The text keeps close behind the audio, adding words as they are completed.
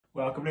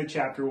Welcome to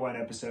Chapter 1,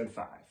 Episode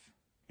 5.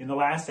 In the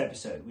last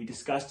episode, we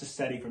discussed a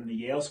study from the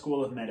Yale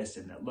School of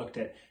Medicine that looked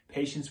at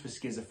patients with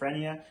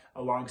schizophrenia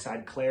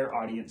alongside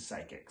clairaudience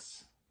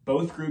psychics.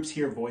 Both groups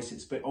hear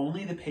voices, but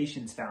only the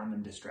patients found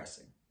them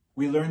distressing.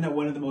 We learned that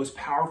one of the most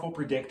powerful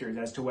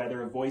predictors as to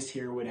whether a voice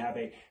hearer would have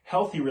a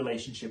healthy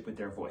relationship with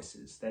their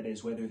voices, that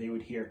is, whether they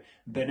would hear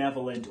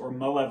benevolent or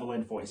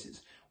malevolent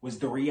voices, was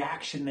the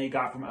reaction they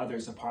got from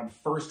others upon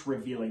first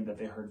revealing that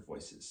they heard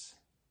voices.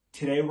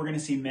 Today, we're going to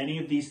see many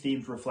of these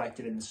themes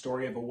reflected in the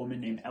story of a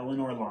woman named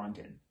Eleanor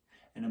Longden,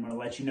 and I'm going to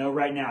let you know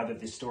right now that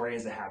this story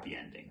has a happy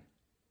ending.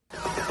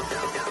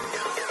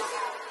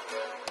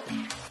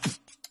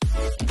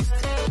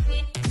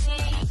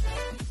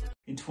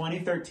 In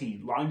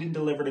 2013, Longden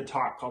delivered a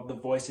talk called The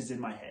Voices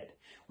in My Head,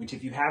 which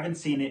if you haven't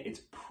seen it,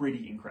 it's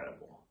pretty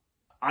incredible.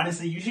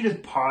 Honestly, you should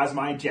just pause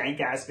my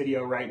jank-ass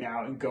video right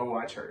now and go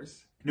watch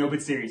hers. No,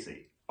 but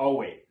seriously, I'll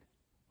wait.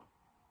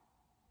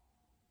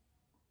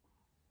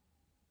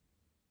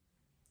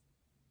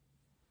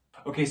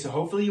 Okay, so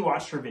hopefully you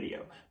watched her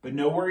video, but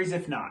no worries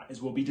if not,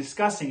 as we'll be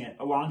discussing it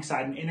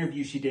alongside an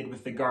interview she did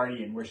with The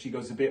Guardian where she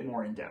goes a bit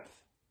more in depth.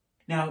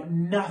 Now,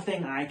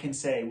 nothing I can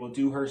say will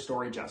do her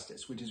story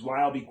justice, which is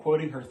why I'll be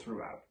quoting her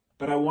throughout.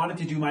 But I wanted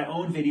to do my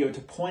own video to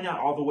point out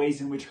all the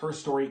ways in which her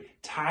story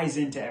ties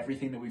into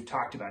everything that we've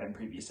talked about in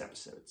previous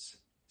episodes.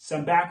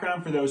 Some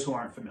background for those who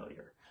aren't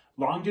familiar.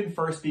 Longden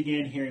first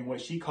began hearing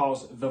what she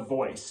calls the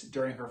voice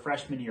during her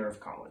freshman year of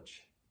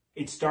college.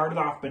 It started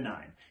off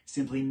benign,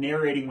 simply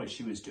narrating what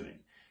she was doing,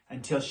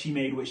 until she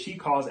made what she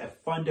calls a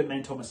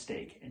fundamental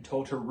mistake and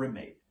told her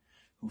roommate,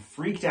 who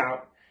freaked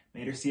out,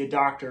 made her see a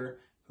doctor,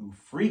 who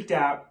freaked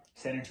out,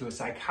 sent her to a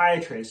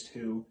psychiatrist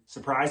who,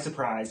 surprise,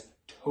 surprise,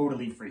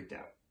 totally freaked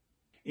out.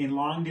 In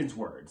Longden's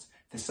words,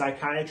 the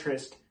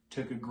psychiatrist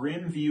took a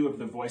grim view of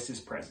the voice's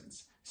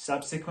presence,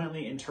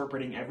 subsequently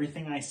interpreting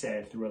everything I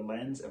said through a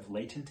lens of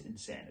latent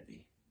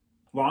insanity.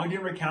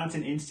 Longden recounts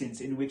an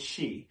instance in which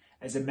she,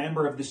 as a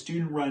member of the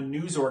student-run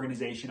news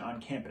organization on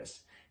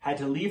campus, had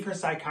to leave her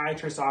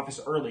psychiatrist's office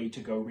early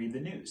to go read the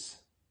news.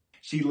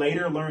 She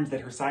later learns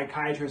that her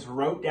psychiatrist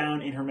wrote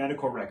down in her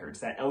medical records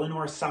that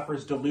Eleanor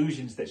suffers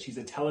delusions that she's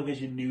a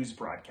television news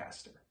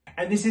broadcaster.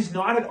 And this is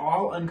not at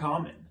all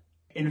uncommon.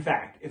 In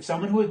fact, if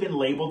someone who has been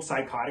labeled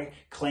psychotic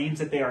claims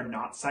that they are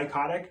not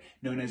psychotic,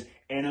 known as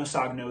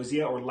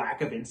anosognosia or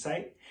lack of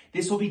insight,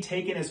 this will be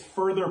taken as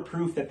further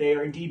proof that they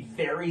are indeed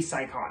very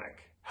psychotic.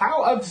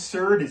 How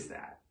absurd is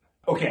that?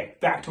 Okay,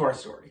 back to our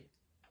story.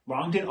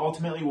 Longden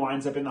ultimately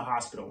winds up in the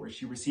hospital where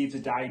she receives a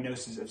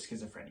diagnosis of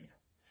schizophrenia.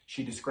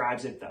 She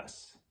describes it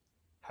thus: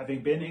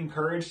 having been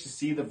encouraged to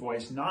see the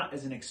voice not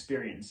as an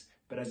experience,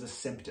 but as a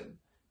symptom,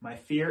 my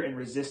fear and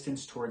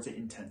resistance towards it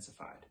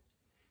intensified.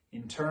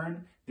 In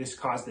turn, this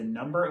caused the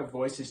number of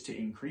voices to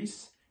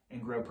increase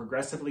and grow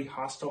progressively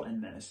hostile and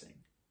menacing.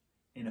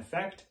 In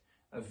effect,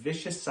 a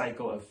vicious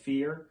cycle of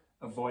fear,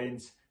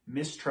 avoidance,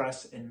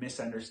 mistrust, and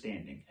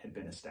misunderstanding had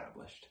been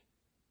established.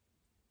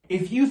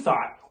 If you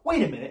thought,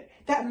 wait a minute,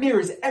 that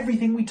mirrors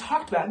everything we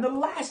talked about in the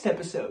last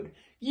episode,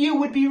 you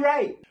would be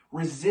right.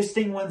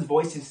 Resisting one's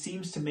voices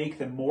seems to make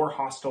them more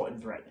hostile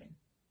and threatening.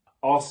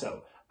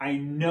 Also, I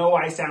know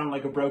I sound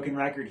like a broken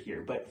record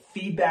here, but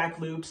feedback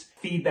loops,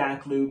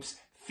 feedback loops,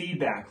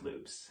 feedback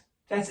loops.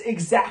 That's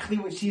exactly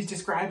what she's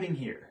describing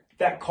here.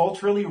 That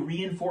culturally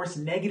reinforced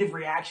negative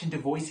reaction to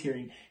voice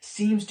hearing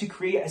seems to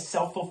create a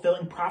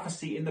self-fulfilling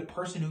prophecy in the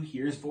person who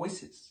hears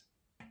voices.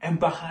 And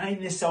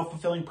behind this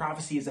self-fulfilling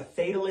prophecy is a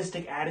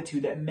fatalistic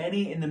attitude that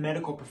many in the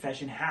medical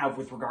profession have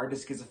with regard to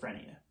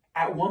schizophrenia.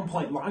 At one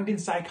point,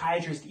 Longden's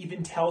psychiatrist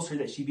even tells her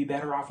that she'd be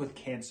better off with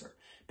cancer,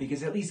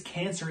 because at least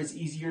cancer is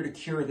easier to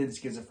cure than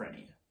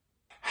schizophrenia.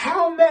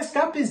 How messed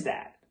up is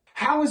that?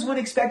 How is one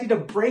expected to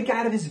break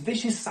out of this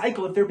vicious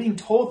cycle if they're being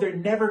told they're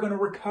never going to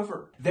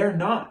recover? They're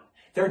not.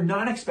 They're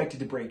not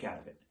expected to break out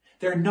of it.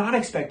 They're not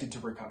expected to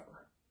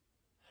recover.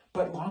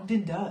 But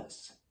Longden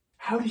does.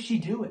 How does she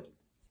do it?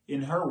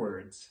 In her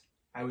words,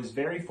 I was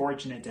very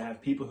fortunate to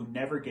have people who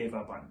never gave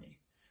up on me.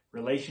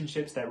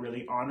 Relationships that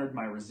really honored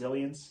my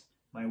resilience,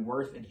 my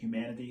worth and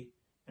humanity,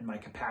 and my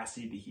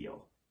capacity to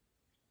heal.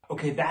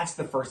 Okay, that's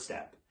the first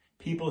step.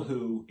 People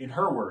who, in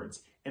her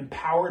words,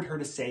 empowered her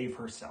to save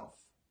herself.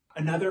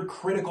 Another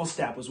critical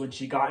step was when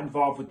she got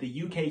involved with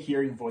the UK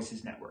Hearing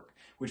Voices Network,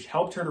 which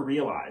helped her to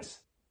realize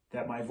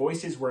that my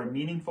voices were a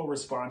meaningful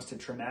response to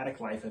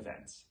traumatic life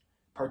events,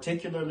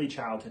 particularly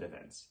childhood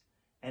events,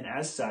 and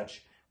as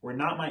such, were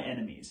not my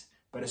enemies,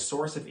 but a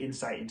source of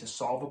insight into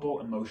solvable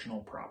emotional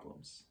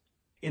problems.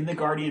 In the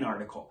Guardian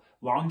article,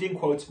 Longden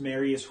quotes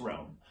Marius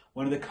Rome,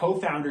 one of the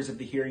co-founders of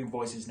the Hearing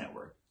Voices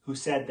Network, who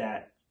said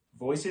that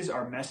voices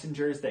are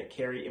messengers that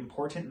carry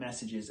important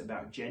messages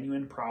about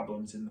genuine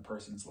problems in the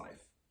person's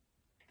life.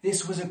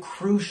 This was a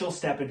crucial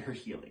step in her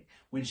healing,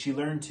 when she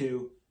learned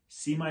to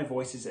see my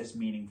voices as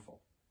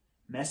meaningful,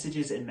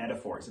 messages and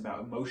metaphors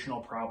about emotional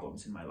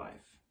problems in my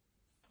life.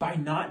 By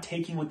not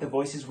taking what the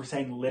voices were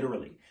saying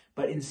literally,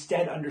 but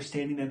instead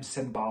understanding them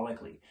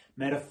symbolically,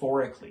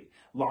 metaphorically,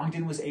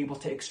 Longden was able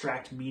to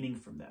extract meaning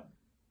from them.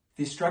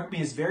 This struck me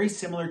as very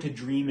similar to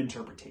dream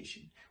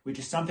interpretation, which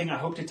is something I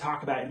hope to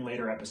talk about in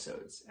later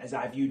episodes, as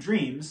I view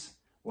dreams,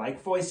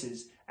 like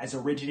voices, as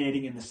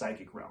originating in the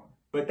psychic realm.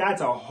 But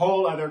that's a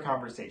whole other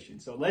conversation,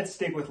 so let's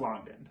stick with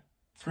Longden.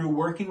 Through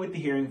working with the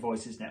Hearing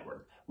Voices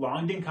Network,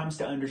 Longden comes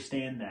to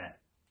understand that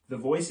the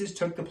voices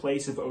took the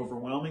place of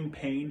overwhelming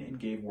pain and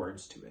gave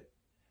words to it.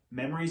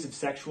 Memories of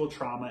sexual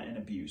trauma and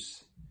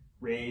abuse,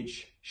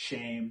 rage,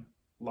 shame,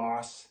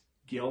 loss,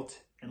 guilt,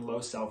 and low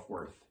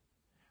self-worth.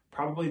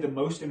 Probably the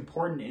most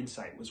important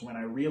insight was when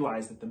I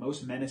realized that the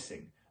most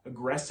menacing,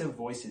 aggressive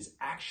voices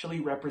actually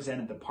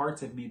represented the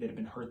parts of me that had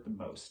been hurt the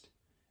most.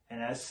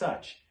 And as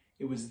such,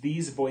 it was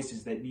these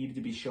voices that needed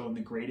to be shown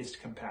the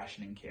greatest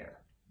compassion and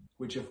care,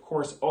 which of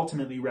course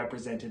ultimately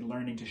represented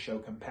learning to show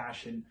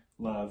compassion,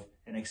 love,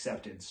 and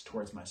acceptance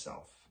towards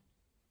myself.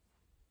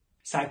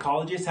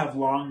 Psychologists have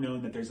long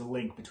known that there's a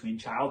link between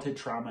childhood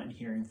trauma and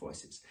hearing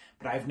voices,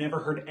 but I've never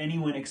heard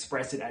anyone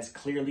express it as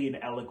clearly and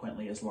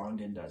eloquently as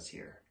Longden does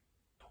here.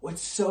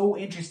 What's so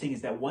interesting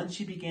is that once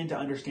she began to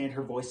understand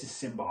her voices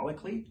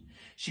symbolically,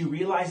 she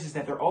realizes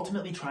that they're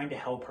ultimately trying to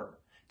help her,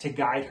 to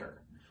guide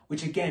her,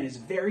 which again is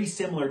very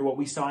similar to what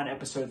we saw in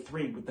episode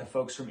 3 with the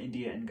folks from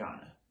India and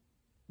Ghana.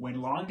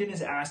 When Longden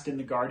is asked in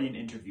the Guardian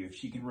interview if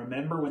she can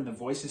remember when the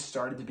voices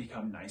started to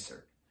become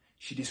nicer,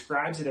 she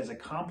describes it as a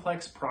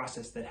complex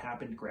process that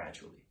happened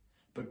gradually,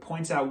 but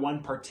points out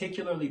one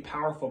particularly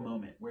powerful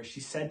moment where she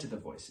said to the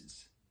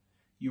voices,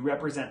 "You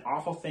represent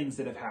awful things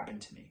that have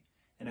happened to me,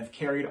 and have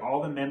carried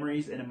all the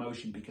memories and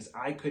emotion because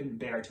I couldn't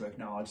bear to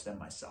acknowledge them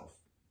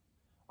myself.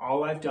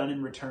 All I've done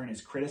in return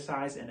is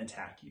criticize and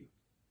attack you.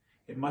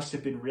 It must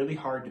have been really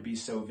hard to be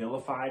so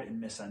vilified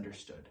and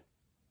misunderstood."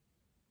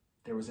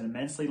 There was an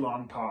immensely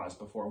long pause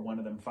before one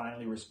of them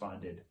finally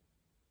responded,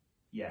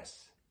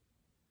 "Yes,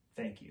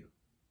 thank you."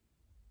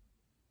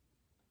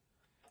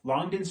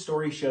 Longden's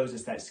story shows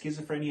us that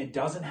schizophrenia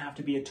doesn't have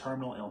to be a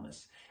terminal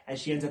illness, as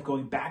she ends up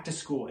going back to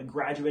school and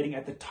graduating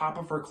at the top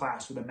of her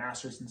class with a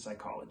master's in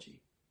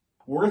psychology.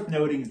 Worth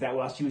noting is that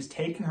while she was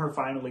taking her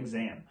final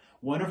exam,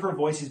 one of her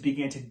voices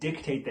began to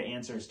dictate the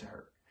answers to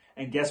her.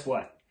 And guess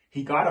what?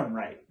 He got them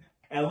right.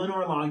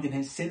 Eleanor Longden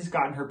has since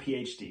gotten her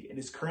PhD and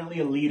is currently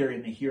a leader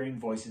in the Hearing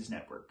Voices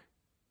Network.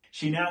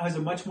 She now has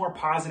a much more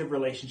positive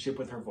relationship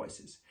with her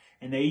voices,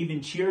 and they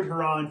even cheered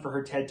her on for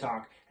her TED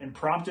Talk and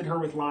prompted her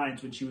with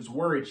lines when she was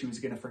worried she was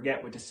going to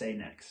forget what to say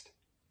next.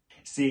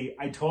 See,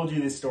 I told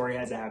you this story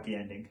has a happy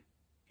ending.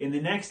 In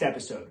the next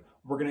episode,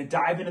 we're going to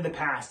dive into the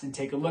past and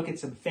take a look at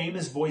some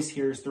famous voice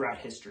hearers throughout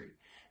history,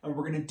 and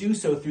we're going to do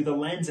so through the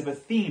lens of a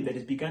theme that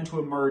has begun to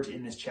emerge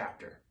in this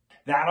chapter.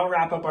 That'll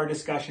wrap up our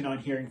discussion on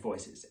hearing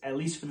voices, at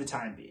least for the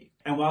time being.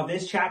 And while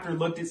this chapter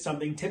looked at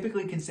something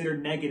typically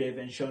considered negative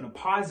and shone a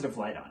positive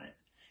light on it,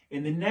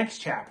 in the next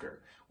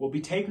chapter, we'll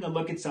be taking a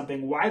look at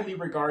something widely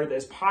regarded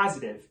as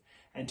positive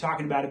and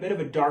talking about a bit of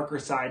a darker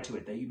side to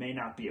it that you may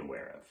not be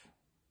aware of.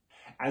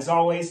 As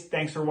always,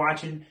 thanks for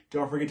watching.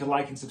 Don't forget to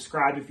like and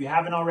subscribe if you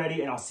haven't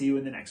already, and I'll see you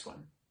in the next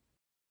one.